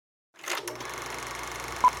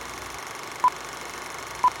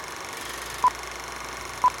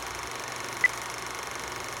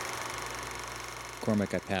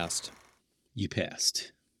Cormac, I passed. You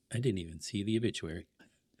passed. I didn't even see the obituary.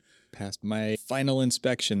 Passed my final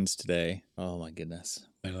inspections today. Oh my goodness.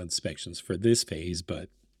 Final inspections for this phase, but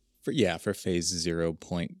For phase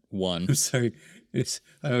 0.1. I'm sorry. I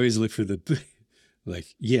always look for the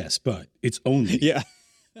like, yes, but it's only. Yeah.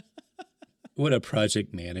 What a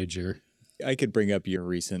project manager. I could bring up your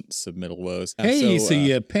recent submittal woes. Hey, so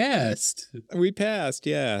you passed. We passed,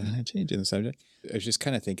 yeah. Changing the subject. I was just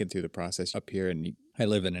kind of thinking through the process up here, and I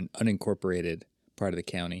live in an unincorporated part of the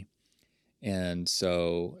county. And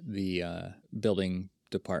so the building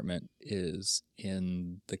department is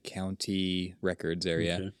in the county records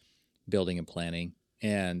area, Okay. building and planning,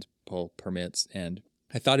 and pull permits. And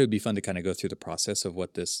I thought it would be fun to kind of go through the process of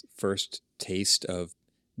what this first taste of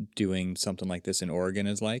doing something like this in Oregon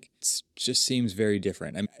is like. It just seems very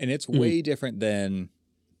different. And it's way different than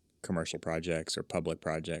commercial projects or public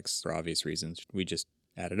projects for obvious reasons. We just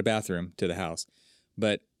added a bathroom to the house.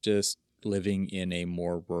 But just living in a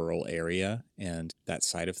more rural area and that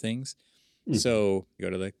side of things. So we go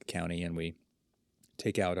to the county and we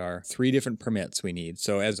take out our 3 different permits we need.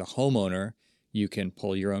 So as a homeowner, you can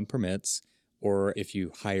pull your own permits, or if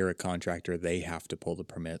you hire a contractor, they have to pull the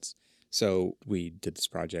permits. So we did this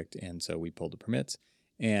project, and so we pulled the permits.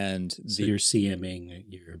 And So you're CMing,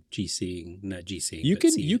 you're GCing, not GCing.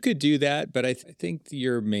 you could do that, but I think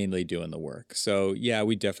you're mainly doing the work. So yeah,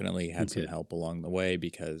 we definitely had some help along the way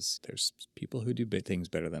because there's people who do things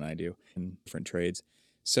better than I do in different trades.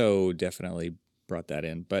 So definitely brought that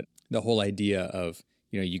in. But the whole idea of,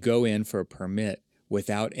 you go in for a permit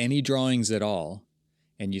without any drawings at all,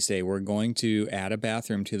 and you say, we're going to add a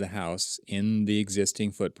bathroom to the house in the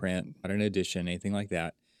existing footprint, not an addition, anything like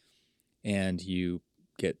that. And you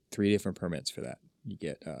get 3 different permits for that. You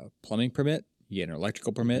get a plumbing permit, you get an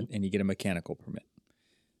electrical permit, and you get a mechanical permit.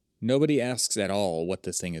 Nobody asks at all what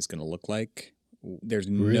this thing is going to look like. There's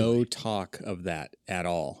no talk of that at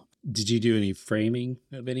all. Did you do any framing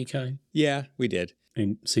of any kind? Yeah, we did.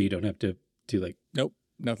 And so you don't have to do like... Nope,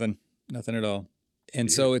 nothing at all. And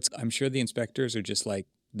so I'm sure the inspectors are just like,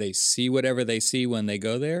 they see whatever they see when they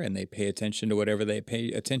go there, and they pay attention to whatever they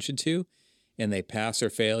pay attention to, and they pass or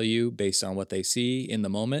fail you based on what they see in the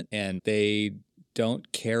moment, and they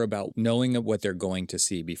don't care about knowing what they're going to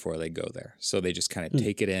see before they go there. So they just kind of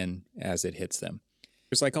take it in as it hits them.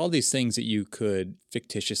 There's like all these things that you could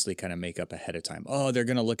fictitiously kind of make up ahead of time. Oh, they're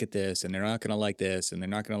going to look at this, and they're not going to like this, and they're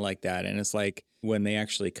not going to like that. And it's like when they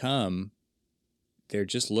actually come, they're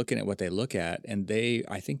just looking at what they look at, and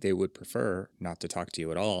I think they would prefer not to talk to you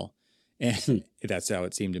at all. And that's how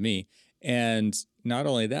it seemed to me. And not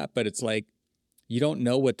only that, but it's like, you don't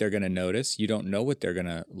know what they're going to notice. You don't know what they're going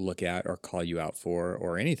to look at or call you out for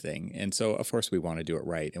or anything. And so, of course, we want to do it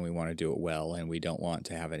right, and we want to do it well, and we don't want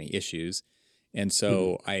to have any issues. And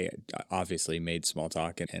so I obviously made small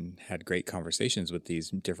talk and had great conversations with these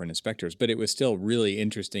different inspectors, but it was still really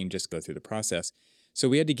interesting just to go through the process. So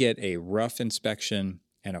we had to get a rough inspection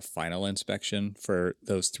and a final inspection for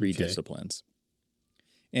those 3 disciplines.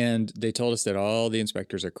 And they told us that all the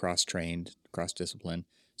inspectors are cross-trained, cross-discipline.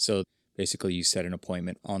 So basically you set an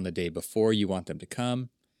appointment on the day before you want them to come,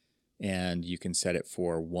 and you can set it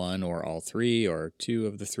for 1 or all 3 or 2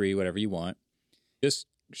 of the 3, whatever you want. Just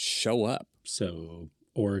show up. So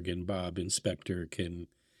Oregon Bob inspector can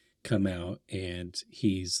come out and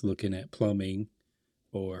he's looking at plumbing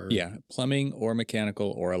or... Yeah, plumbing or mechanical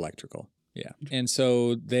or electrical. Yeah. And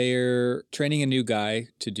so they're training a new guy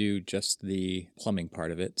to do just the plumbing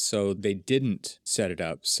part of it. So they didn't set it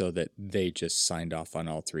up so that they just signed off on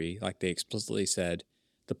all 3. Like they explicitly said,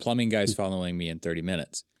 the plumbing guy's following me in 30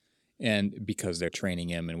 minutes. And because they're training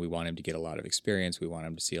him and we want him to get a lot of experience, we want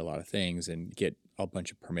him to see a lot of things and get a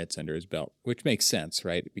bunch of permits under his belt, which makes sense,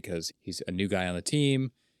 right? Because he's a new guy on the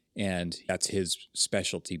team and that's his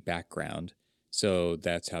specialty background. So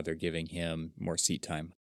that's how they're giving him more seat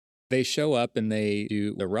time. They show up and they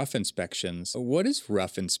do the rough inspections. What does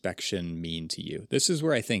rough inspection mean to you? This is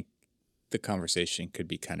where I think the conversation could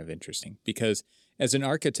be kind of interesting, because as an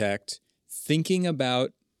architect, thinking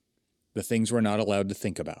about the things we're not allowed to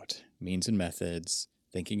think about, means and methods,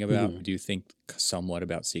 thinking about, we do think somewhat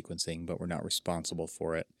about sequencing, but we're not responsible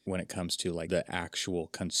for it when it comes to like the actual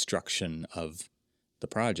construction of the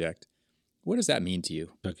project. What does that mean to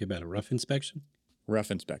you? Talking about a rough inspection? Rough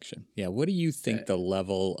inspection. Yeah. What do you think the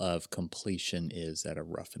level of completion is at a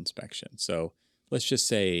rough inspection? So let's just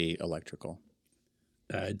say electrical.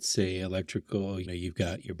 I'd say electrical. You've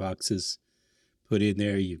got your boxes put in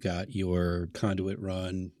there. You've got your conduit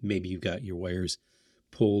run. Maybe you've got your wires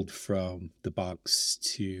pulled from the box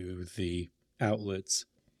to the outlets.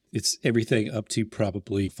 It's everything up to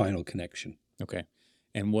probably final connection. Okay.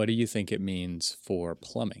 And what do you think it means for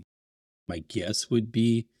plumbing? My guess would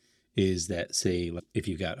be is that, say, like, if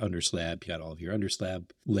you got underslab, you got all of your underslab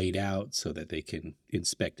laid out so that they can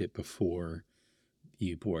inspect it before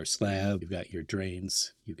you pour a slab. You've got your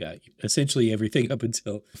drains. You've got essentially everything up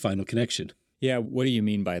until final connection. Yeah, what do you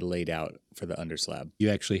mean by laid out for the underslab? You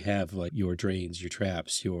actually have like your drains, your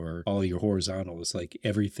traps, your all your horizontals, like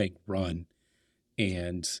everything run,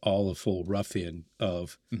 and all a full rough in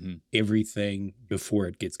of everything before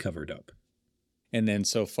it gets covered up. And then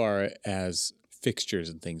so far as fixtures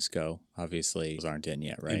and things go, obviously those aren't in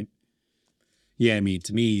yet, right? And, yeah, I mean,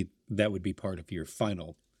 to me, that would be part of your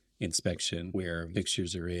final inspection where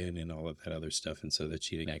fixtures are in and all of that other stuff. And so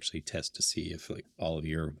that you can actually test to see if like all of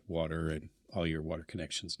your water and all your water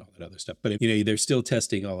connections and all that other stuff. But, they're still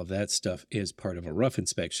testing all of that stuff as part of a rough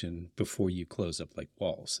inspection before you close up like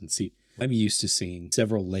walls. And see, I'm used to seeing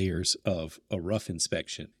several layers of a rough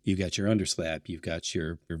inspection. You've got your underslab, you've got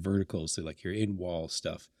your verticals, so like your in-wall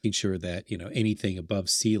stuff, making sure that, anything above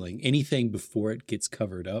ceiling, anything before it gets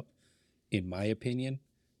covered up, in my opinion,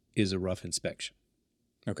 is a rough inspection.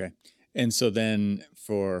 Okay. And so then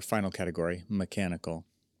for final category, mechanical,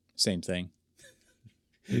 same thing.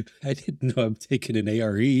 I didn't know I'm taking an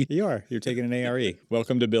ARE. You are. You're taking an ARE.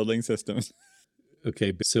 Welcome to building systems.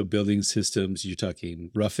 Okay, so building systems, you're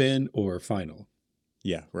talking rough in or final?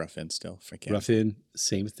 Yeah, rough in still. Rough in,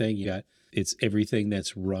 same thing. It's everything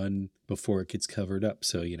that's run before it gets covered up.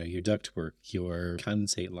 So, your ductwork, your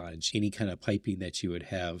condensate lines, any kind of piping that you would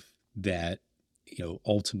have that,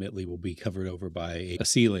 ultimately will be covered over by a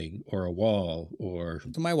ceiling or a wall or...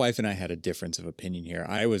 So my wife and I had a difference of opinion here.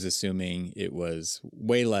 I was assuming it was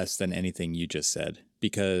way less than anything you just said,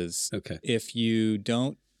 because if you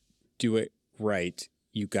don't do it right,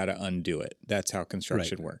 you got to undo it. That's how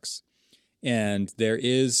construction works. And there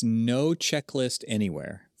is no checklist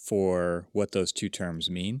anywhere for what those two terms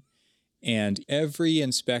mean. And every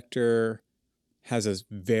inspector has a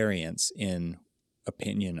variance in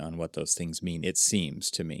opinion on what those things mean, it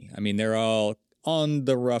seems to me. I mean, they're all on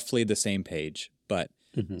the roughly the same page, but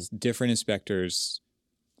different inspectors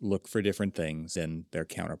look for different things in their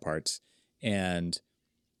counterparts, and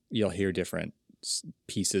you'll hear different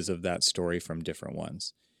pieces of that story from different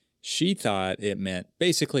ones. She thought it meant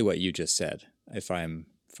basically what you just said, if I'm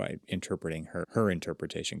interpreting her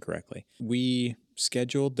interpretation correctly. We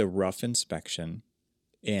scheduled the rough inspection,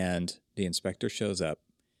 and the inspector shows up.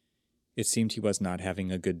 It seemed he was not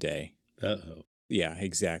having a good day. Uh-oh. Yeah,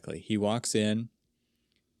 exactly. He walks in,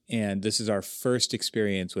 and this is our first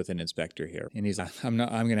experience with an inspector here. And he's like, I'm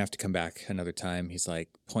going to have to come back another time. He's like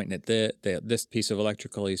pointing at this piece of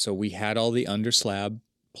electrical. So we had all the underslab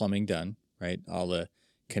plumbing done, right? All the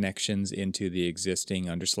connections into the existing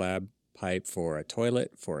underslab pipe for a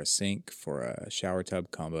toilet, for a sink, for a shower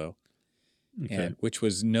tub combo. And which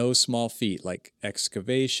was no small feat, like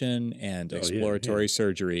excavation and exploratory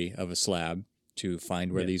surgery of a slab to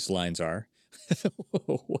find where these lines are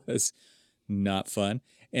was not fun.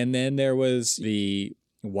 And then there was the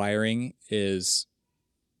wiring is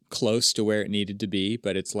close to where it needed to be,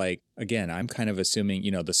 but it's like, again, I'm kind of assuming,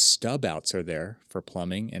 the stub outs are there for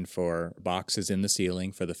plumbing and for boxes in the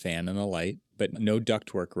ceiling for the fan and the light, but no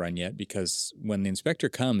ductwork run yet, because when the inspector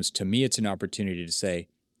comes, to me, it's an opportunity to say,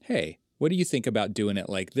 hey, what do you think about doing it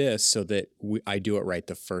like this so that I do it right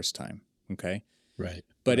the first time? Okay. Right.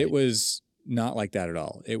 But it was not like that at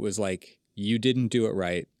all. It was like, you didn't do it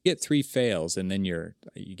right. You get 3 fails and then you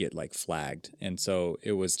get like flagged. And so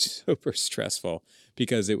it was super stressful,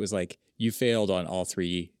 because it was like you failed on all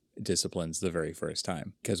 3 disciplines the very first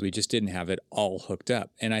time, because we just didn't have it all hooked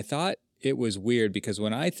up. And I thought it was weird, because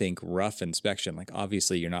when I think rough inspection, like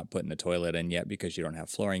obviously you're not putting a toilet in yet because you don't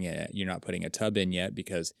have flooring in it. You're not putting a tub in yet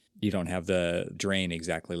because you don't have the drain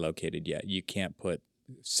exactly located yet. You can't put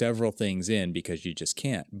several things in because you just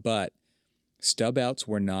can't. But stub outs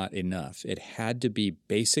were not enough. It had to be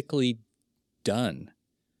basically done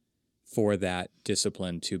for that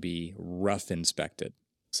discipline to be rough inspected.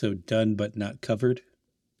 So done but not covered?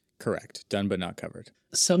 Correct. Done but not covered.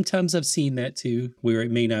 Sometimes I've seen that too, where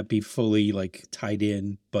it may not be fully like tied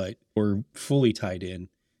in, or fully tied in.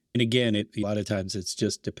 And again, a lot of times it's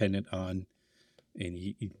just dependent on, and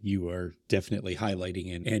you are definitely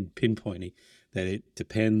highlighting and pinpointing that it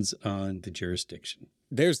depends on the jurisdiction.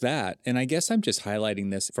 There's that. And I guess I'm just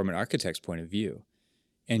highlighting this from an architect's point of view,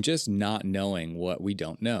 and just not knowing what we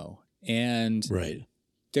don't know. And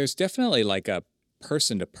there's definitely like a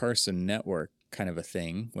person-to-person network kind of a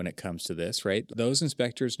thing when it comes to this, right? Those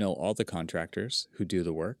inspectors know all the contractors who do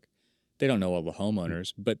the work. They don't know all the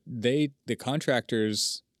homeowners, but the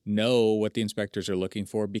contractors know what the inspectors are looking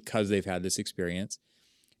for because they've had this experience.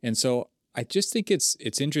 And so I just think it's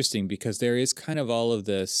interesting because there is kind of all of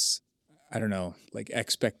this, I don't know, like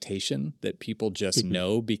expectation that people just Mhm.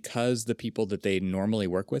 know because the people that they normally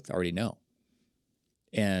work with already know.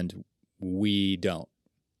 And we don't.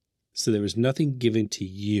 So there was nothing given to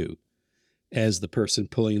you as the person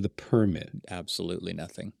pulling the permit. Absolutely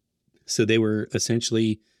nothing. So they were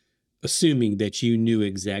essentially assuming that you knew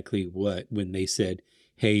exactly what when they said,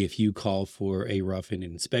 hey, if you call for a rough-in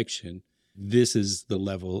inspection, this is the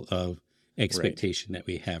level of expectation that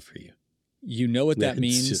we have for you. You know what that That's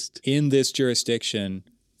means just, in this jurisdiction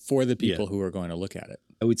for the yeah. people who are going to look at it.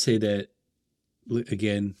 I would say that,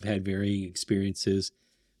 again, had varying experiences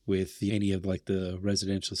with any of like the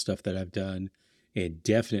residential stuff that I've done, and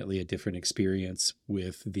definitely a different experience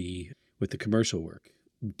with the commercial work,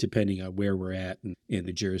 depending on where we're at in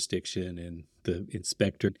the jurisdiction and the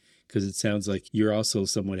inspector. Because it sounds like you're also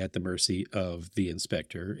somewhat at the mercy of the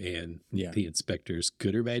inspector and Yeah. the inspector's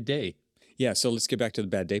good or bad day. Yeah, so let's get back to the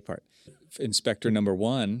bad day part. Inspector number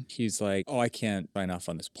one, he's like, "Oh, I can't sign off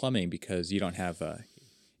on this plumbing because you don't have a,"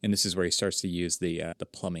 and this is where he starts to use the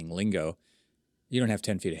plumbing lingo. You don't have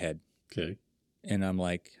 10 feet ahead. Okay. And I'm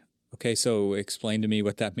like, okay, so explain to me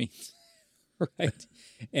what that means. Right.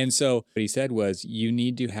 And so what he said was, you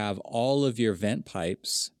need to have all of your vent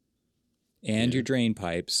pipes and your drain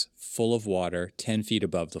pipes full of water 10 feet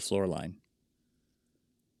above the floor line.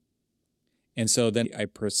 And so then I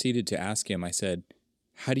proceeded to ask him, I said,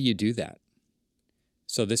 how do you do that?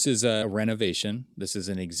 So this is a renovation. This is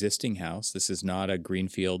an existing house. This is not a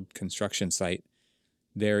greenfield construction site.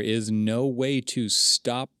 There is no way to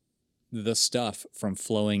stop the stuff from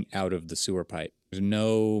flowing out of the sewer pipe. There's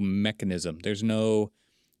no mechanism. There's no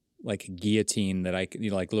like guillotine that I could,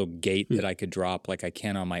 like little gate that I could drop like I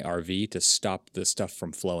can on my RV to stop the stuff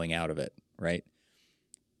from flowing out of it, right?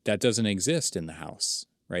 That doesn't exist in the house,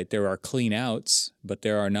 right? There are clean outs, but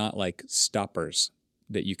there are not like stoppers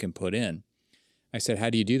that you can put in. I said, how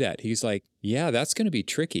do you do that? He's like, yeah, that's going to be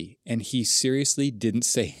tricky. And he seriously didn't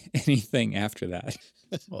say anything after that.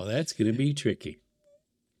 Well, that's going to be tricky.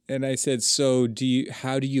 And I said, so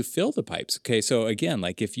how do you fill the pipes? Okay, so again,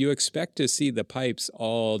 like if you expect to see the pipes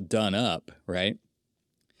all done up, right?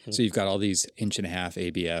 So you've got all these 1.5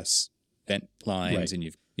 ABS vent lines, Right.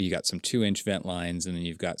 and you got some 2-inch vent lines, and then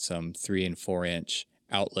you've got some 3 and 4-inch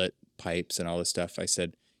outlet pipes and all this stuff. I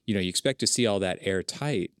said, you expect to see all that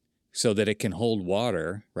airtight so that it can hold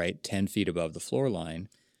water, right, 10 feet above the floor line.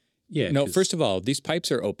 Yeah. No, first of all, these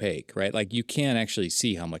pipes are opaque, right? Like you can't actually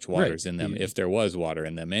see how much water's in them, if there was water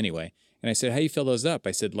in them anyway. And I said, how do you fill those up?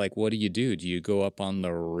 I said, like, what do? Do you go up on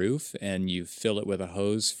the roof and you fill it with a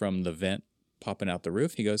hose from the vent popping out the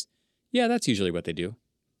roof? He goes, yeah, that's usually what they do.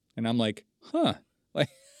 And I'm like, huh. Like,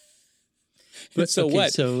 but so okay,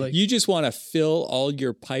 what? So like, you just want to fill all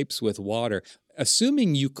your pipes with water,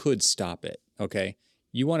 assuming you could stop it, okay?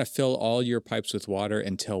 You want to fill all your pipes with water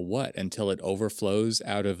until what? Until it overflows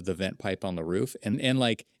out of the vent pipe on the roof? And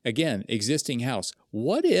like, again, existing house.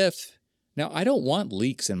 What if, now I don't want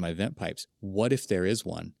leaks in my vent pipes. What if there is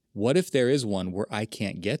one? What if there is one where I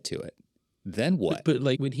can't get to it? Then what? But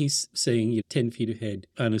like when he's saying 10 feet ahead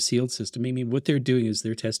on a sealed system, I mean, what they're doing is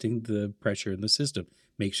they're testing the pressure in the system,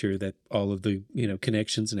 make sure that all of the,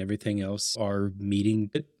 connections and everything else are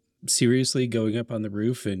meeting it. Seriously going up on the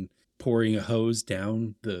roof and pouring a hose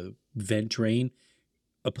down the vent drain,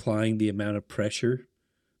 applying the amount of pressure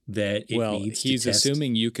that it needs to he's test.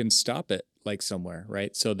 Assuming you can stop it like somewhere,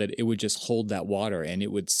 right? So that it would just hold that water and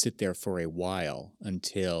it would sit there for a while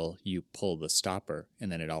until you pull the stopper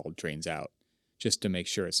and then it all drains out, just to make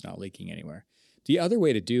sure it's not leaking anywhere. The other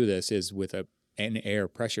way to do this is with an air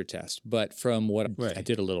pressure test. But from what I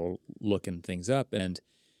did a little looking things up, and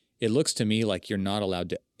it looks to me like you're not allowed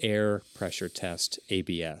to air pressure test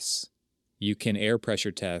ABS. You can air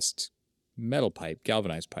pressure test metal pipe,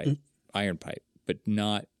 galvanized pipe, iron pipe, but you're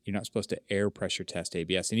not supposed to air pressure test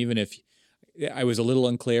ABS. And even if I was a little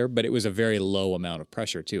unclear, but it was a very low amount of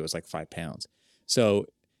pressure too. It was like 5 pounds. So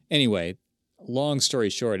anyway, long story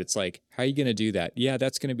short, it's like, how are you going to do that? Yeah,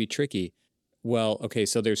 that's going to be tricky. Well, okay,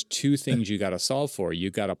 so there's 2 things you got to solve for. You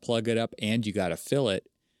got to plug it up and you got to fill it.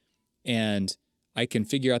 And I can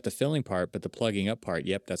figure out the filling part, but the plugging up part,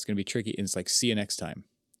 yep, that's going to be tricky. And it's like, see you next time.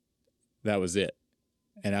 That was it.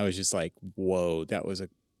 And I was just like, whoa, that was a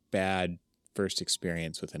bad first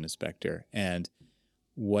experience with an inspector. And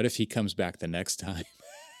what if he comes back the next time?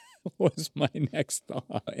 Was my next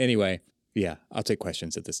thought. Anyway, yeah, I'll take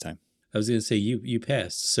questions at this time. I was going to say, you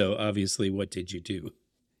passed. So obviously, what did you do?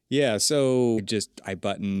 Yeah, so I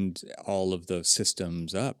buttoned all of those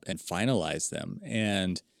systems up and finalized them.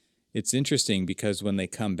 And It's interesting because when they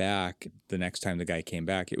come back, the next time the guy came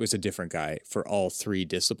back, it was a different guy for all three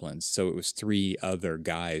disciplines. So it was three other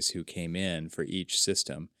guys who came in for each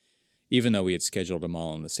system, even though we had scheduled them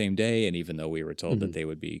all on the same day. And even though we were told that they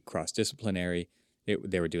would be cross-disciplinary,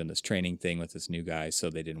 they were doing this training thing with this new guy. So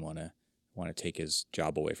they didn't want to take his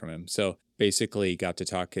job away from him. So basically got to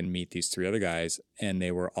talk and meet these three other guys, and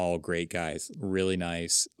they were all great guys, really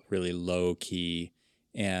nice, really low key,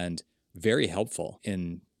 and very helpful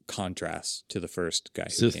in contrast to the first guy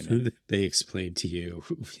who came in. They explained to you,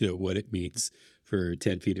 what it means for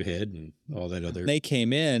 10 feet ahead and all that other. They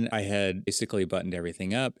came in, I had basically buttoned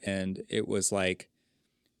everything up, and it was like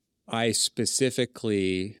I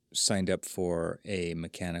specifically signed up for a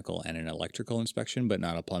mechanical and an electrical inspection, but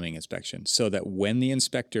not a plumbing inspection, so that when the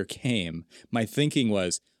inspector came, my thinking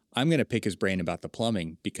was, I'm going to pick his brain about the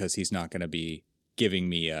plumbing because he's not going to be giving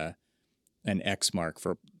me an X mark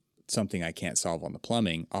for something I can't solve on the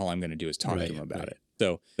plumbing. All I'm going to do is talk to him about it.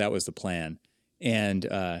 So that was the plan. And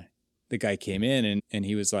the guy came in and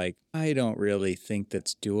he was like, I don't really think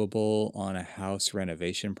that's doable on a house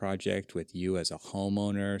renovation project with you as a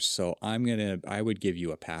homeowner. So I would give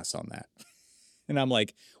you a pass on that. And I'm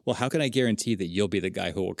like, well, how can I guarantee that you'll be the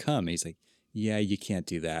guy who will come? And he's like, yeah, you can't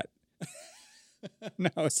do that. No,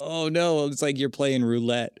 oh no, it's like you're playing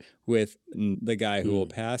roulette with the guy who will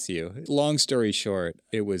pass you. Long story short,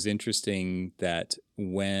 it was interesting that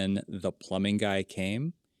when the plumbing guy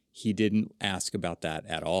came, he didn't ask about that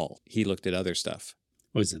at all. He looked at other stuff.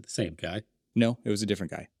 Was it the same guy? No, it was a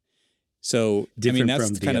different guy. So different that's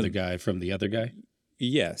from the other guy from the other guy?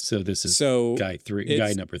 Yes. So this is guy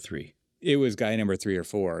number 3. It was guy number 3 or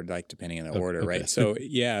 4, like depending on the order, right? So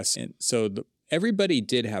yes. And so everybody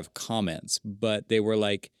did have comments, but they were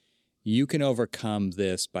like, you can overcome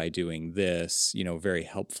this by doing this, very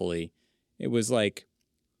helpfully. It was like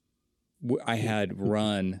I had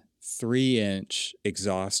run 3-inch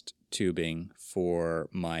exhaust tubing for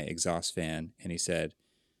my exhaust fan. And he said,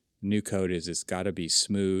 new code is it's got to be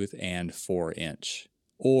smooth and 4-inch,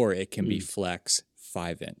 or it can be flex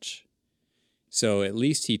 5-inch. So at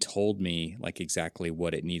least he told me like exactly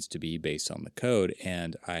what it needs to be based on the code,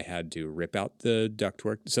 and I had to rip out the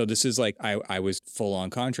ductwork. So this is like I was full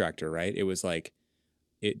on contractor, right? It was like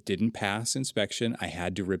it didn't pass inspection. I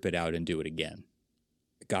had to rip it out and do it again.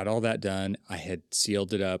 Got all that done. I had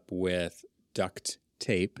sealed it up with duct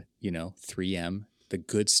tape, 3M, the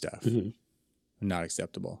good stuff. Not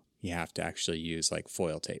acceptable. You have to actually use like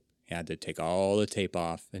foil tape. You had to take all the tape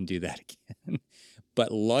off and do that again.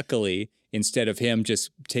 But luckily, instead of him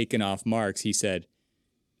just taking off marks, he said,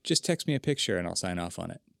 just text me a picture and I'll sign off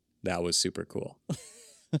on it. That was super cool.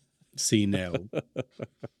 See, now,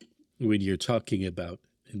 when you're talking about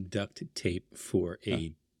duct tape for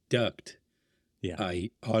a duct,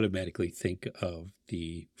 I automatically think of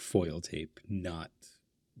the foil tape, not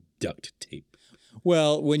duct tape.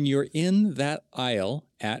 Well, when you're in that aisle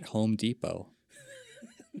at Home Depot,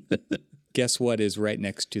 guess what is right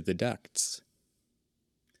next to the ducts?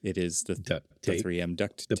 It is the duct tape, the 3M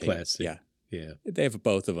duct the tape. plastic. Yeah. They have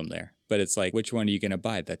both of them there. But it's like, which one are you going to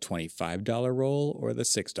buy? The $25 roll or the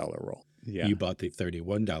 $6 roll? Yeah. You bought the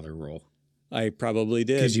 $31 roll. I probably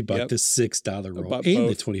did. Because you bought the $6 roll and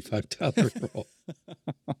the $25 roll.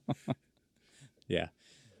 Yeah.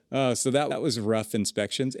 So that was rough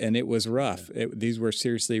inspections, and it was rough. These were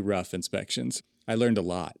seriously rough inspections. I learned a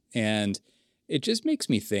lot. And it just makes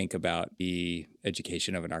me think about the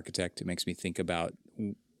education of an architect. It makes me think about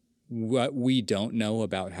what we don't know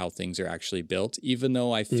about how things are actually built, even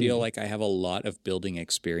though I feel like I have a lot of building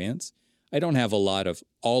experience. I don't have a lot of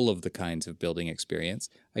all of the kinds of building experience.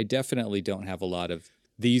 I definitely don't have a lot of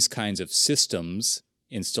these kinds of systems,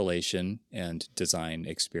 installation and design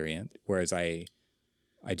experience, whereas I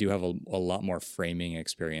do have a lot more framing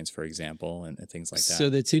experience, for example, and things like that. So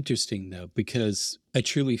that's interesting, though, because I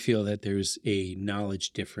truly feel that there's a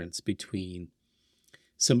knowledge difference between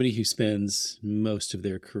somebody who spends most of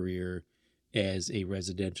their career as a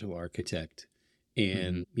residential architect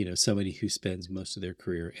and, somebody who spends most of their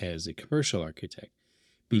career as a commercial architect,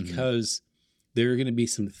 because there are going to be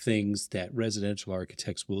some things that residential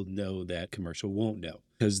architects will know that commercial won't know,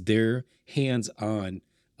 because they're hands-on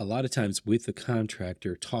a lot of times with the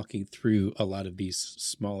contractor talking through a lot of these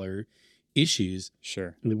smaller issues.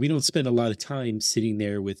 Sure. I mean, we don't spend a lot of time sitting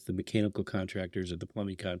there with the mechanical contractors or the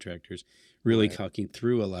plumbing contractors really talking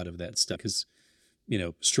through a lot of that stuff, because,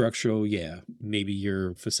 structural, maybe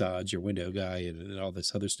your facades, your window guy and all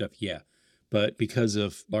this other stuff. Yeah. But because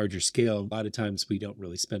of larger scale, a lot of times we don't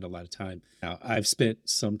really spend a lot of time. Now, I've spent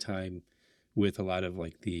some time with a lot of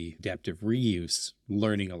like the adaptive reuse,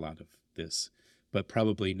 learning a lot of this. but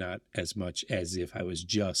probably not as much as if I was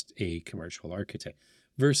just a commercial architect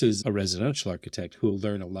versus a residential architect who will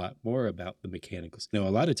learn a lot more about the mechanicals. A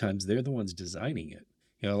lot of times they're the ones designing it.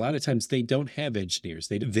 A lot of times they don't have engineers.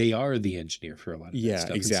 They are the engineer for a lot of that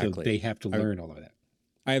stuff. Exactly. And so they have to learn all of that.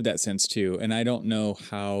 I have that sense too. And I don't know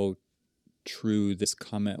how true this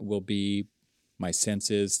comment will be. My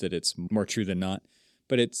sense is that it's more true than not.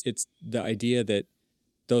 But it's the idea that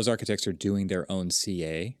those architects are doing their own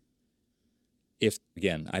CA. If,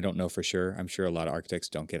 again, I don't know for sure. I'm sure a lot of architects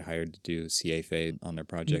don't get hired to do CA phase on their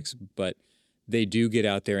projects, but they do get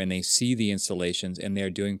out there and they see the installations and they're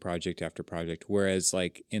doing project after project. Whereas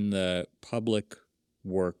like in the public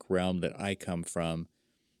work realm that I come from,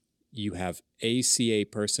 you have a CA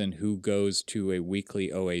person who goes to a weekly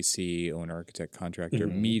OAC, owner architect contractor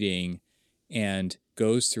meeting, and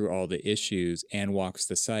goes through all the issues and walks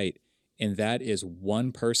the site. And that is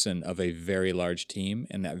one person of a very large team.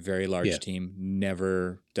 And that very large team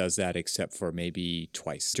never does that except for maybe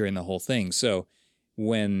twice during the whole thing. So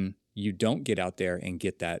when you don't get out there and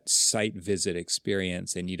get that site visit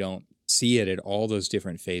experience and you don't see it at all those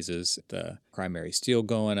different phases, the primary steel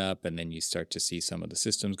going up, and then you start to see some of the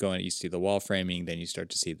systems going, you see the wall framing, then you start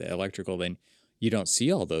to see the electrical, then you don't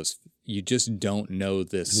see all those. You just don't know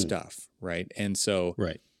this stuff, right? And so,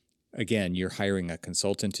 again, you're hiring a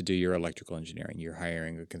consultant to do your electrical engineering. You're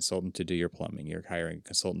hiring a consultant to do your plumbing. You're hiring a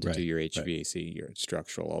consultant to do your HVAC, your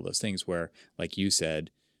structural, all those things where, like you said,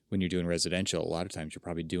 when you're doing residential, a lot of times you're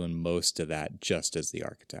probably doing most of that just as the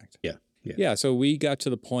architect. Yeah. So we got to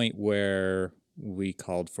the point where we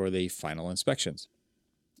called for the final inspections.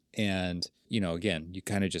 And, again, you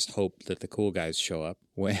kind of just hope that the cool guys show up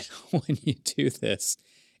when you do this.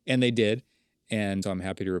 And they did. And so I'm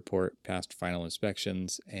happy to report past final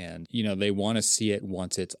inspections. And, they want to see it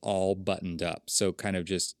once it's all buttoned up. So kind of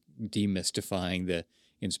just demystifying the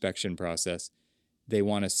inspection process. They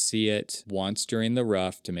want to see it once during the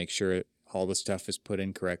rough to make sure all the stuff is put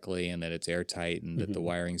in correctly and that it's airtight and that the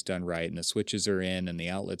wiring's done right and the switches are in and the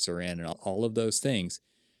outlets are in and all of those things.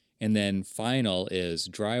 And then final is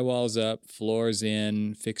drywall's up, floor's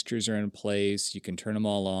in, fixtures are in place, you can turn them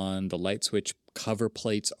all on, the light switch cover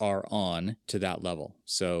plates are on to that level.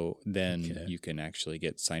 So then you can actually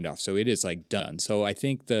get signed off. So it is like done. So I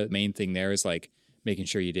think the main thing there is like making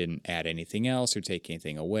sure you didn't add anything else or take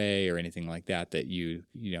anything away or anything like that, that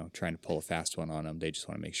trying to pull a fast one on them. They just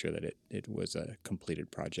want to make sure that it was a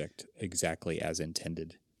completed project exactly as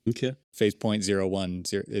intended. Okay. Phase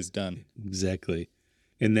 0.01 is done. Exactly.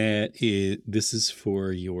 And this is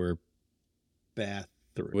for your bathroom.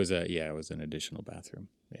 It was an additional bathroom.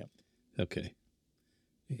 Yeah. Okay.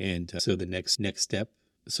 And so the next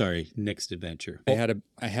adventure. I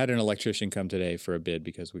had an electrician come today for a bid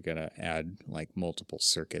because we got to add like multiple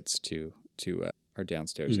circuits to our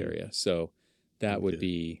downstairs area. So that would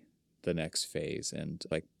be the next phase, and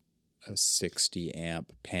like a 60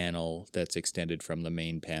 amp panel that's extended from the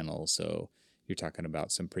main panel. So you're talking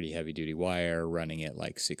about some pretty heavy duty wire running at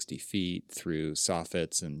like 60 feet through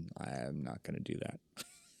soffits, and I'm not going to do that.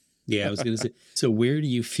 Yeah, I was going to say, so where do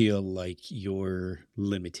you feel like your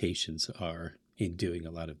limitations are in doing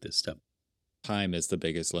a lot of this stuff? Time is the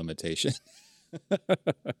biggest limitation.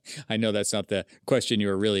 I know that's not the question you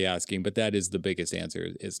were really asking, but that is the biggest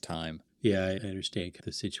answer is time. Yeah, I understand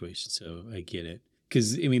the situation, so I get it.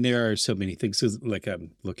 Because, there are so many things. So, like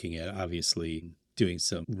I'm looking at, obviously, doing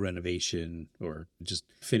some renovation or just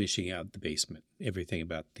finishing out the basement. Everything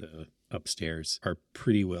about the upstairs are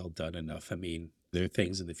pretty well done enough. There are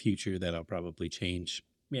things in the future that I'll probably change.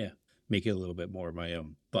 Yeah, make it a little bit more of my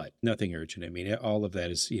own, but nothing urgent. All of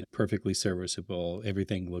that is perfectly serviceable.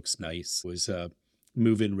 Everything looks nice. It was a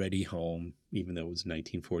move-in ready home, even though it was a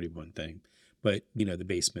 1941 thing. But, the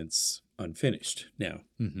basement's unfinished now.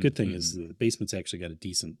 Good thing is the basement's actually got a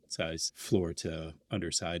decent size floor to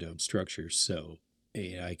underside of structure. So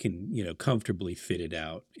I can, comfortably fit it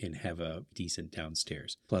out and have a decent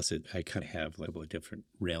downstairs. Plus, I kind of have like a couple of different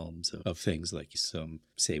realms of things, like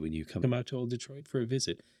say when you come out to Old Detroit for a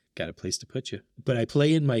visit, got a place to put you. But I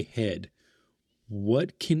play in my head,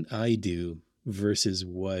 what can I do versus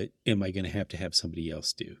what am I going to have somebody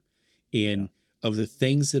else do? And of the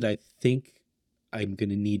things that I think I'm going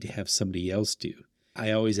to need to have somebody else do,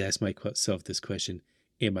 I always ask myself this question,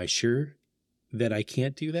 am I sure that I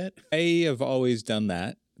can't do that? I have always done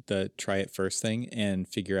that, the try it first thing, and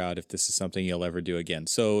figure out if this is something you'll ever do again.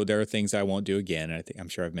 So there are things I won't do again. And I'm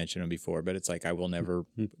sure I've mentioned them before, but it's like I will never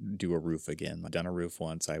do a roof again. I've done a roof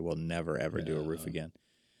once. I will never, ever do a roof again.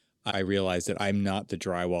 I realize that I'm not the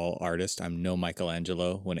drywall artist. I'm no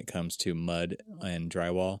Michelangelo when it comes to mud and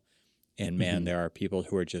drywall. And man, there are people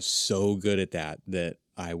who are just so good at that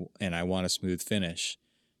I want a smooth finish,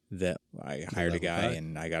 that I hired a Level guy 5.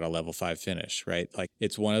 and I got a level 5 finish, right? Like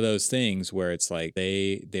it's one of those things where it's like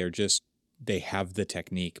they have the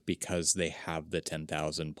technique because they have the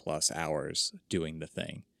 10,000 plus hours doing the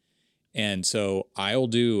thing. And so I'll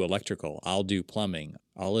do electrical, I'll do plumbing,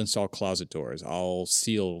 I'll install closet doors, I'll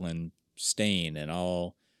seal and stain, and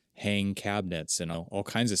I'll hang cabinets and all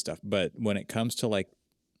kinds of stuff. But when it comes to like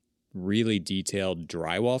really detailed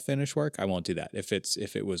drywall finish work, I won't do that. If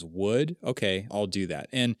it was wood, okay, I'll do that.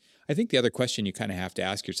 And I think the other question you kind of have to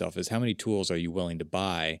ask yourself is how many tools are you willing to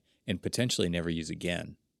buy and potentially never use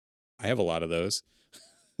again? I have a lot of those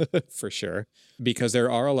for sure, because there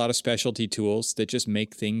are a lot of specialty tools that just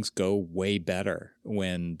make things go way better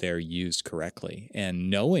when they're used correctly. And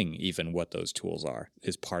knowing even what those tools are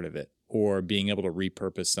is part of it, or being able to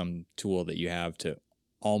repurpose some tool that you have to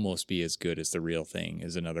almost be as good as the real thing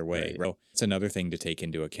is another way. Right. So it's another thing to take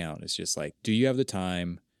into account. It's just like, do you have the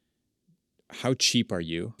time? How cheap are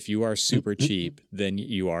you? If you are super cheap, then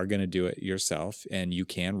you are going to do it yourself, and you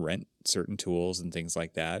can rent certain tools and things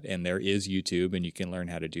like that. And there is YouTube, and you can learn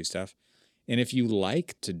how to do stuff. And if you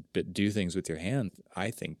like to do things with your hand,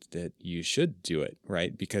 I think that you should do it,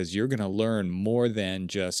 right? Because you're going to learn more than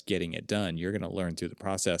just getting it done. You're going to learn through the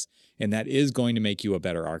process. And that is going to make you a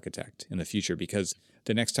better architect in the future, because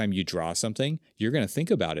the next time you draw something, you're going to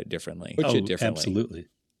think about it differently. Approach it differently. Absolutely.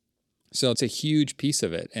 So it's a huge piece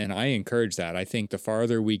of it. And I encourage that. I think the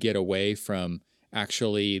farther we get away from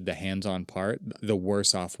actually the hands-on part, the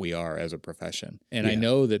worse off we are as a profession. And I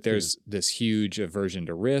know that there's this huge aversion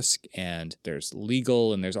to risk, and there's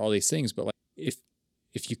legal, and there's all these things. But like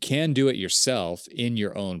if you can do it yourself in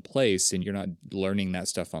your own place, and you're not learning that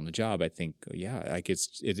stuff on the job, I think, like it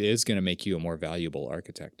is going to make you a more valuable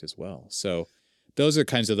architect as well. So those are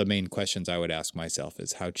kinds of the main questions I would ask myself: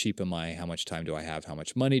 is how cheap am I? How much time do I have? How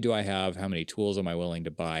much money do I have? How many tools am I willing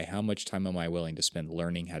to buy? How much time am I willing to spend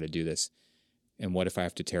learning how to do this? And what if I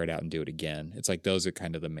have to tear it out and do it again? It's like, those are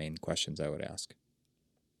kind of the main questions I would ask.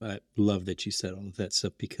 I love that you said all of that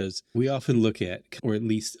stuff, because we often look at, or at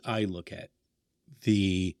least I look at,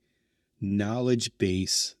 the knowledge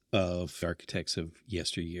base of architects of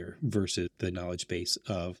yesteryear versus the knowledge base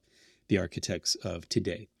of the architects of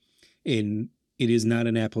today. And it is not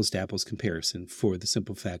an apples to apples comparison, for the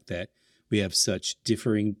simple fact that we have such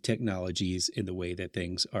differing technologies in the way that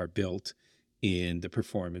things are built, in the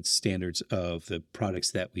performance standards of the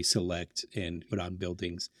products that we select and put on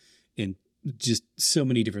buildings, and just so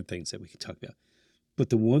many different things that we could talk about.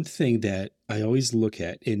 But the one thing that I always look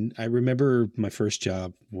at, and I remember my first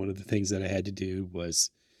job, one of the things that I had to do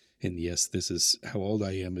was, and yes, this is how old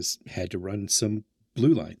I am, is had to run some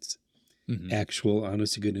blue lines, actual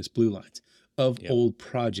honest to goodness blue lines of old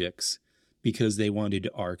projects, because they wanted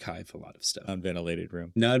to archive a lot of stuff. Unventilated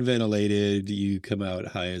room. Not ventilated, you come out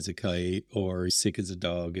high as a kite or sick as a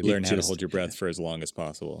dog. Learn how to hold your breath for as long as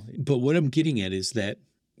possible. But what I'm getting at is that,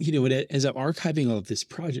 as I'm archiving all of these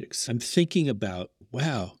projects, I'm thinking about,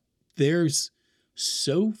 wow, there's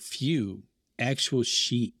so few actual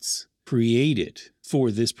sheets created for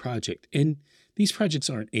this project. And these projects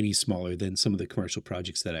aren't any smaller than some of the commercial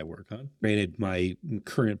projects that I work on. Granted, my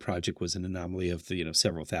current project was an anomaly of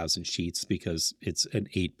several thousand sheets, because it's an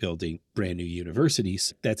 8-building brand new university.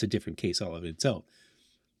 So that's a different case all of its own.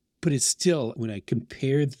 But it's still, when I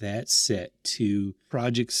compare that set to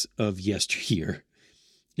projects of yesteryear,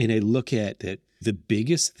 and I look at that, the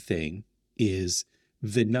biggest thing is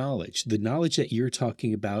the knowledge that you're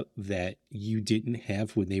talking about that you didn't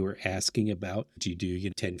have when they were asking about, do you do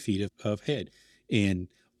 10 feet of head, and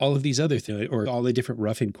all of these other things, or all the different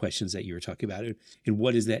roughing questions that you were talking about, and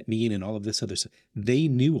what does that mean, and all of this other stuff. They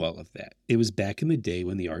knew all of that. It was back in the day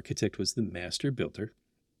when the architect was the master builder.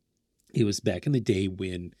 It was back in the day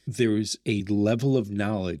when there was a level of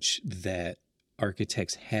knowledge that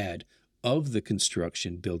architects had of the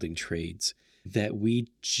construction building trades that we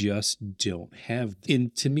just don't have.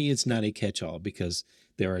 And to me, it's not a catch-all, because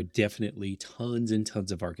there are definitely tons and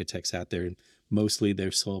tons of architects out there, and mostly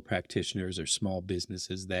they're sole practitioners or small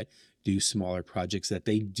businesses that do smaller projects, that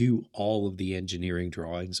they do all of the engineering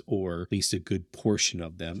drawings, or at least a good portion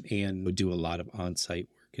of them, and would do a lot of on-site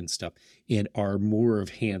work and stuff, and are more of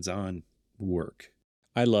hands-on work.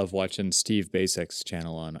 I love watching Steve Basek's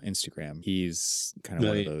channel on Instagram. He's kind of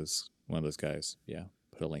one of those guys. Yeah.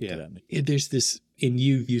 Put a link to that. There's this, and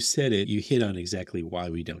you said it, you hit on exactly why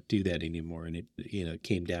we don't do that anymore. And it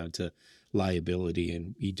came down to liability,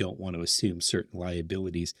 and you don't want to assume certain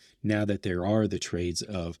liabilities. Now that there are the trades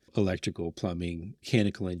of electrical, plumbing,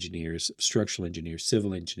 mechanical engineers, structural engineers,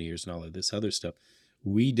 civil engineers, and all of this other stuff,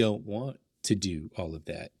 we don't want to do all of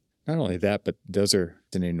that. Not only that, but those are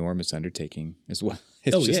an enormous undertaking as well.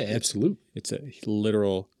 It's Oh, just, yeah, absolutely. it's a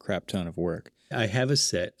literal crap ton of work. I have a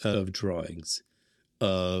set of drawings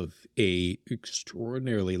of a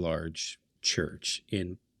extraordinarily large church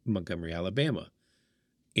in Montgomery, Alabama.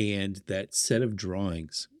 And that set of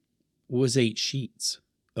drawings was 8 sheets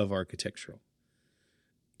of architectural.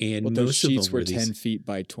 And Well, those most of sheets them were were 10 these, feet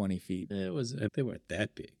by 20 feet. they weren't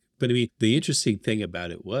that big. But I mean, the interesting thing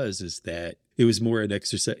about it is that it was more an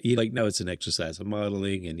exercise. Like now it's an exercise of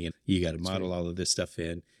modeling, and you got to model all of this stuff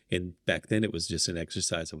in. And back then it was just an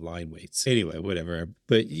exercise of line weights. Anyway, whatever.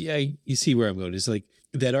 But yeah, you see where I'm going. It's like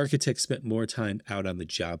that architect spent more time out on the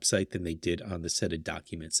job site than they did on the set of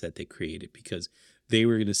documents that they created, because they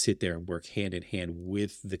were going to sit there and work hand in hand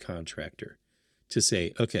with the contractor to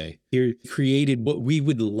say, okay, here created what we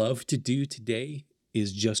would love to do today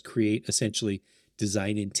is just create essentially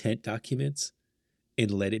design intent documents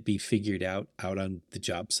and let it be figured out on the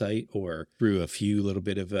job site or through a few little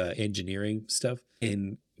bit of engineering stuff.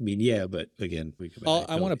 And I mean, yeah, but again,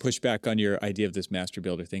 I want to push back on your idea of this master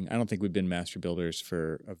builder thing. I don't think we've been master builders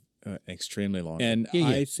for extremely long. And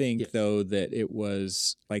I think, though, that it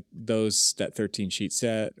was like that 13 sheet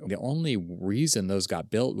set. The only reason those got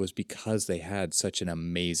built was because they had such an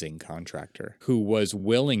amazing contractor who was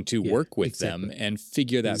willing to work with them and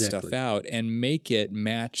figure that stuff out and make it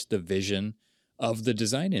match the vision of the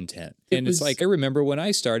design intent. It's like, I remember when I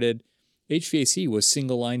started, HVAC was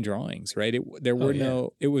single line drawings, right?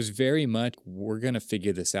 It was very much, we're going to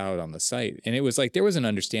figure this out on the site. And it was like, there was an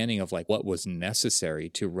understanding of like what was necessary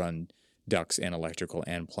to run ducts and electrical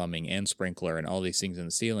and plumbing and sprinkler and all these things in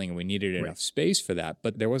the ceiling. And we needed enough space for that,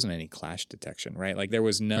 but there wasn't any clash detection, right? Like there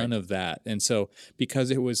was none of that. And so because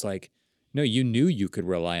it was like, no, you knew you could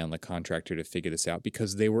rely on the contractor to figure this out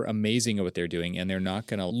because they were amazing at what they're doing. And they're not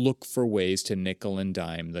going to look for ways to nickel and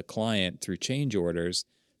dime the client through change orders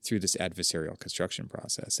through this adversarial construction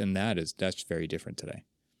process. And that's very different today.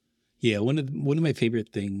 Yeah. One of my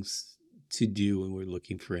favorite things to do when we're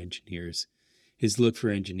looking for engineers is look for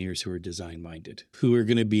engineers who are design minded, who are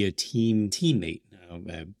going to be a teammate. Now,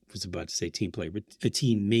 I was about to say team player, but a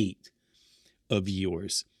teammate of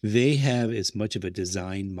yours. They have as much of a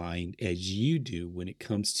design mind as you do when it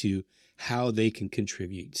comes to how they can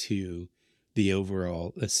contribute to the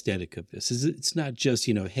overall aesthetic of this. It's not just,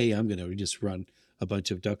 hey, I'm going to just run a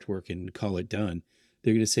bunch of ductwork and call it done.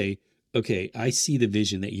 They're going to say, okay, I see the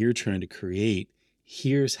vision that you're trying to create.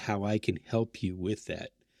 Here's how I can help you with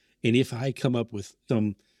that. And if I come up with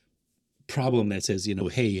some problem that says,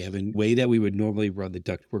 hey, Evan, the way that we would normally run the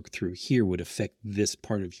ductwork through here would affect this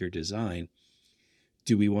part of your design.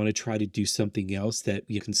 Do we want to try to do something else that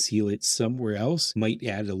you conceal it somewhere else? Might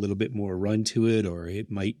add a little bit more run to it, or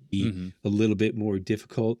it might be a little bit more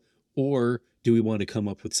difficult. Or do we want to come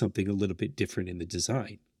up with something a little bit different in the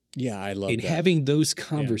design? Yeah, I love that. And having those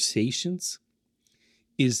conversations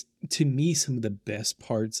is, to me, some of the best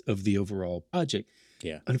parts of the overall project.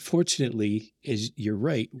 Yeah. Unfortunately, as you're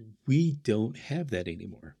right, we don't have that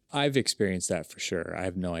anymore. I've experienced that for sure. I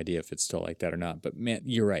have no idea if it's still like that or not. But man,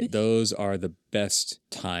 you're right. Those are the best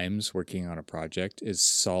times working on a project, is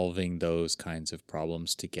solving those kinds of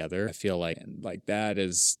problems together. I feel like that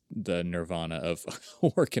is the nirvana of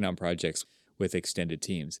working on projects with extended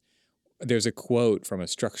teams. There's a quote from a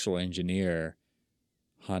structural engineer,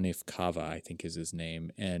 Hanif Kava, I think is his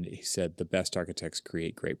name. And he said, the best architects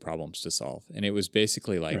create great problems to solve. And it was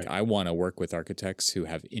basically like, I want to work with architects who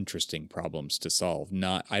have interesting problems to solve.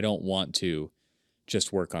 I don't want to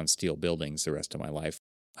just work on steel buildings the rest of my life.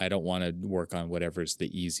 I don't want to work on whatever's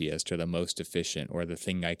the easiest or the most efficient or the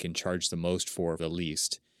thing I can charge the most for the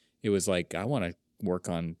least. It was like, I want to work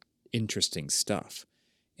on interesting stuff.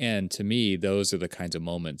 And to me, those are the kinds of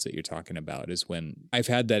moments that you're talking about, is when I've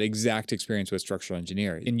had that exact experience with structural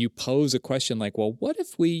engineering. And you pose a question like, well, what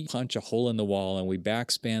if we punch a hole in the wall and we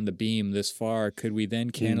backspan the beam this far? Could we then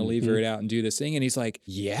cantilever it out and do this thing? And he's like,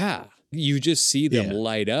 yeah. You just see them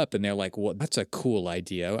light up and they're like, well, that's a cool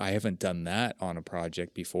idea. I haven't done that on a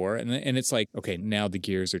project before. And it's like, okay, now the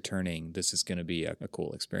gears are turning. This is going to be a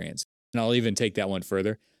cool experience. And I'll even take that one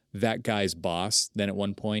further. That guy's boss then at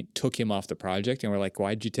one point took him off the project, and we're like,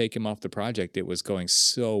 why'd you take him off the project? It was going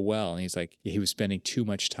so well. And he's like, he was spending too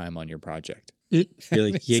much time on your project. You're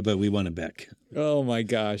like, yeah, but we want him back. Oh my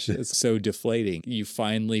gosh, it's so deflating. You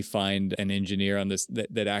finally find an engineer on this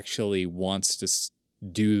that actually wants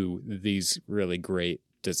to do these really great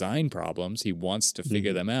design problems. He wants to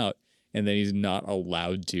figure them out, and then he's not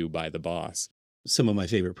allowed to by the boss. Some of my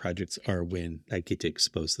favorite projects are when I get to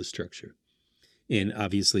expose the structure. And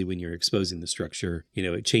obviously, when you're exposing the structure,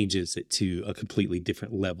 it changes it to a completely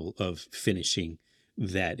different level of finishing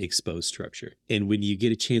that exposed structure. And when you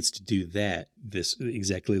get a chance to do that, this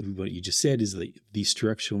exactly what you just said is that these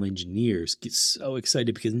structural engineers get so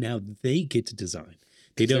excited because now they get to design.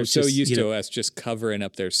 They They're don't so just, used to us just covering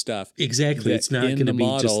up their stuff. exactly. that It's not in going to the be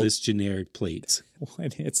just model- this generic plates.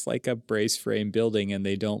 When it's like a brace frame building and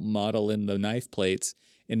they don't model in the knife plates,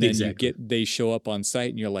 and then Exactly. they show up on site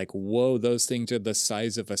and you're like, whoa, those things are the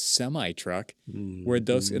size of a semi truck. Where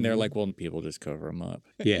those, and they're like, well, people just cover them up.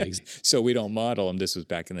 Yeah, So we don't model them. This was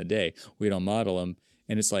back in the day. We don't model them.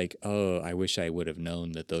 And it's like, oh, I wish I would have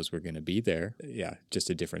known that those were going to be there. Yeah, just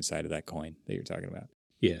a different side of that coin that you're talking about.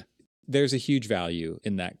 yeah. There's a huge value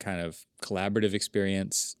in that kind of collaborative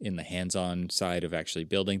experience, in the hands-on side of actually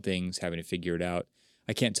building things, having to figure it out.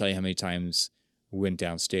 I can't tell you how many times we went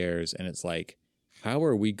downstairs and it's like, how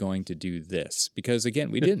are we going to do this? Because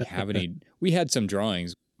again, we didn't have any, we had some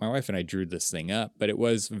drawings. My wife and I drew this thing up, but it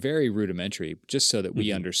was very rudimentary, just so that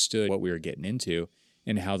we understood what we were getting into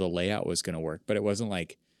and how the layout was going to work. But it wasn't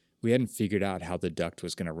like we hadn't figured out how the duct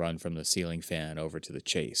was going to run from the ceiling fan over to the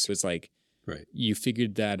chase. It was like, Right. you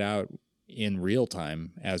figured that out in real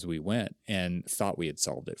time as we went and thought we had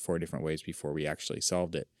solved it 4 different ways before we actually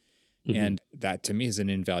solved it. And that to me is an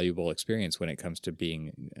invaluable experience when it comes to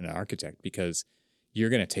being an architect, because you're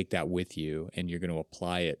going to take that with you and you're going to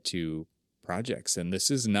apply it to projects. And this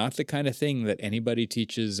is not the kind of thing that anybody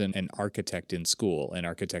teaches an architect in school, an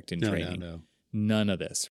architect in training. No. None of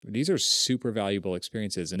this. These are super valuable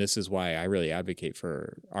experiences. And this is why I really advocate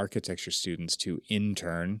for architecture students to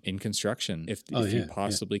intern in construction if you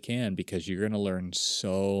possibly can, because you're going to learn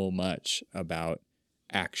so much about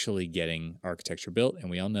actually getting architecture built. And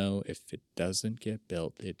we all know if it doesn't get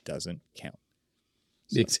built, it doesn't count.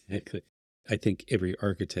 So. Exactly. I think every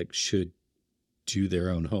architect should do their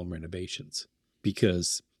own home renovations,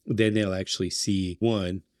 because then they'll actually see,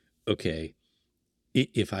 one, okay,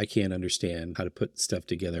 if I can't understand how to put stuff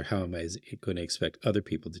together, how am I going to expect other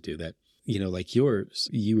people to do that? You know, like yours,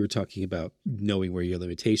 you were talking about knowing where your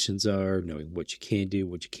limitations are, knowing what you can do,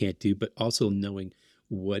 what you can't do, but also knowing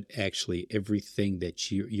what actually everything that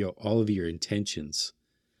all of your intentions,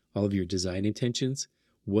 all of your design intentions,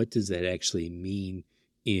 what does that actually mean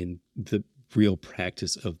in the real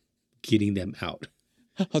practice of getting them out?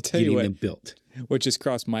 I'll tell you what, them built. What just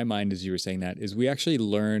crossed my mind as you were saying that is we actually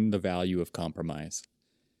learn the value of compromise.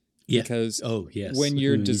 Yeah. Because yes. when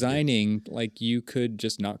you're designing, like, you could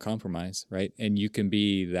just not compromise, right? And you can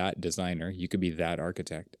be that designer, you could be that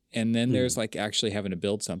architect. And then there's like actually having to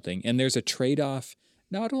build something. And there's a trade-off,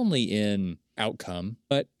 not only in outcome,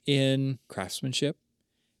 but in craftsmanship,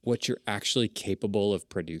 what you're actually capable of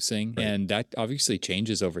producing. Right. And that obviously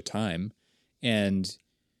changes over time. And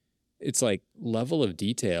it's like level of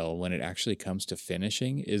detail when it actually comes to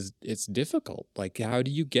finishing it's difficult. Like, how do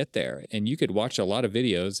you get there? And you could watch a lot of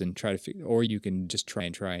videos and try to figure, or you can just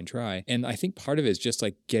try. And I think part of it is just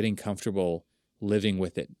like getting comfortable living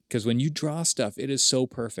with it. Because when you draw stuff, it is so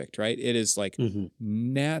perfect, right? It is like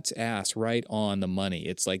gnat's ass right on the money.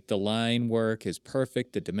 It's like the line work is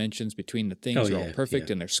perfect. The dimensions between the things are all perfect,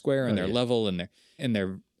 and they're square and they're level and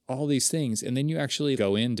they're all these things. And then you actually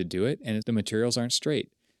go in to do it and the materials aren't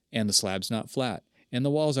straight. And the slab's not flat, and the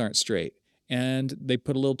walls aren't straight, and they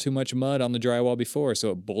put a little too much mud on the drywall before,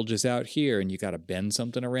 so it bulges out here, and you got to bend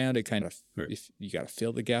something around it, kind of. If you got to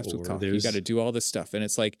fill the gaps with caulk, you got to do all this stuff, and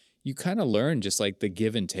it's like you kind of learn just like the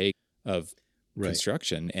give and take of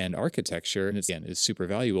construction and architecture, and again, is super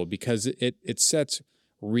valuable because it sets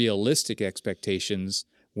realistic expectations.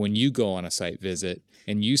 When you go on a site visit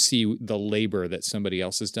and you see the labor that somebody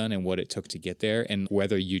else has done and what it took to get there, and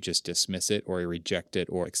whether you just dismiss it or reject it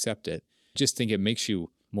or accept it, just think it makes you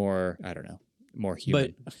more, I don't know, more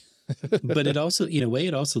human. But it also, in a way,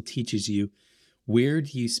 it also teaches you, where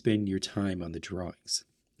do you spend your time on the drawings?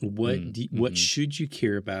 What should you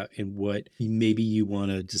care about, and what maybe you want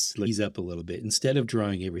to just ease up a little bit instead of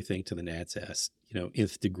drawing everything to the gnat's ass,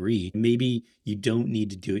 nth degree. Maybe you don't need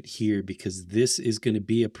to do it here because this is going to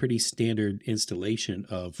be a pretty standard installation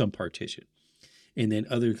of some partition. And then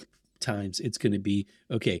other times it's going to be,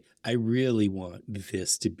 okay, I really want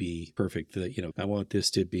this to be perfect. I want this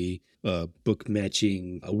to be book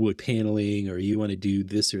matching wood paneling, or you want to do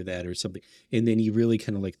this or that or something. And then you really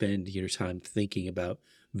kind of like spend your time thinking about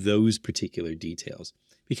those particular details.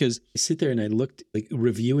 Because I sit there and I looked, like,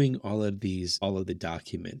 reviewing all of the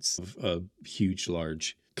documents of a huge,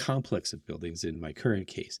 large complex of buildings in my current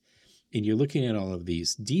case. And you're looking at all of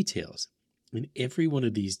these details. And every one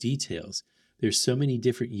of these details, there's so many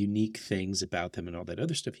different unique things about them and all that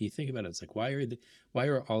other stuff. And you think about it, it's like, why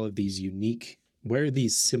are all of these unique, why are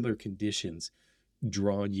these similar conditions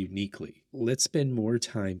drawn uniquely? Let's spend more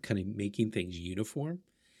time kind of making things uniform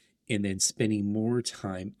and then spending more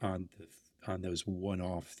time on those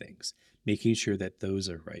one-off things, making sure that those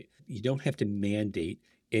are right. You don't have to mandate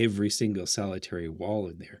every single solitary wall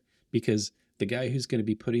in there, because the guy who's going to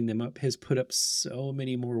be putting them up has put up so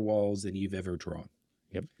many more walls than you've ever drawn.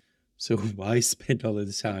 Yep. So why spend all of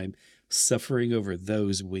the time suffering over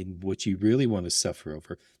those when what you really want to suffer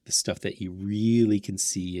over, the stuff that you really can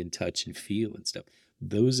see and touch and feel and stuff,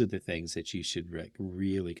 those are the things that you should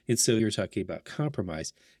really. And so you're talking about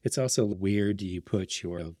compromise. It's also, where do you put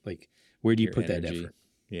where do you Your put that energy. effort?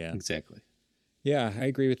 Yeah. Exactly. Yeah, I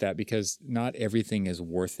agree with that, because not everything is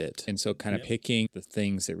worth it. And so kind of Yep. picking the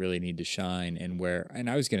things that really need to shine, and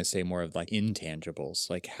I was going to say more of like intangibles,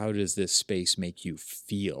 like how does this space make you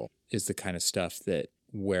feel, is the kind of stuff that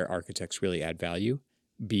where architects really add value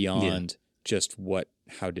beyond just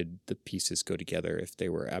how did the pieces go together, if they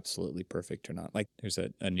were absolutely perfect or not. Like there's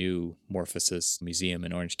a new Morphosis museum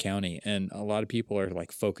in Orange County, and a lot of people are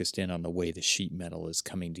like focused in on the way the sheet metal is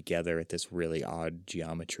coming together at this really odd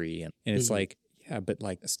geometry. And it's Mhm. like, yeah, but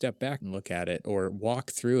like step back and look at it or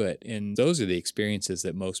walk through it. And those are the experiences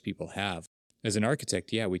that most people have. As an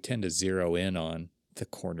architect, yeah, we tend to zero in on the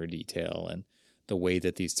corner detail and the way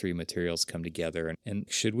that these three materials come together. And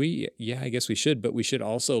should we? Yeah, I guess we should. But we should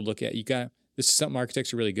also look at, this is something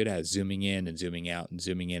architects are really good at, zooming in and zooming out and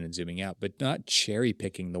zooming in and zooming out, but not cherry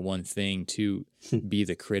picking the one thing to be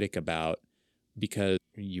the critic about because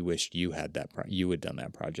you wished you had you had done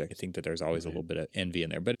that project. I think that there's always a little bit of envy in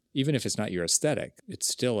there. But even if it's not your aesthetic, it's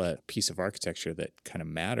still a piece of architecture that kind of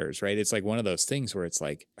matters, right? It's like one of those things where it's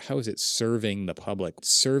like, how is it serving the public,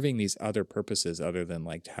 serving these other purposes other than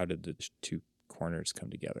like how did the two corners come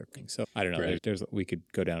together? So I don't know. Right. We could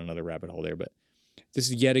go down another rabbit hole there, but this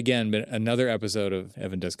is yet again another episode of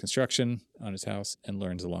Evan does construction on his house and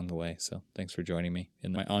learns along the way. So thanks for joining me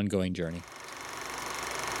in my ongoing journey.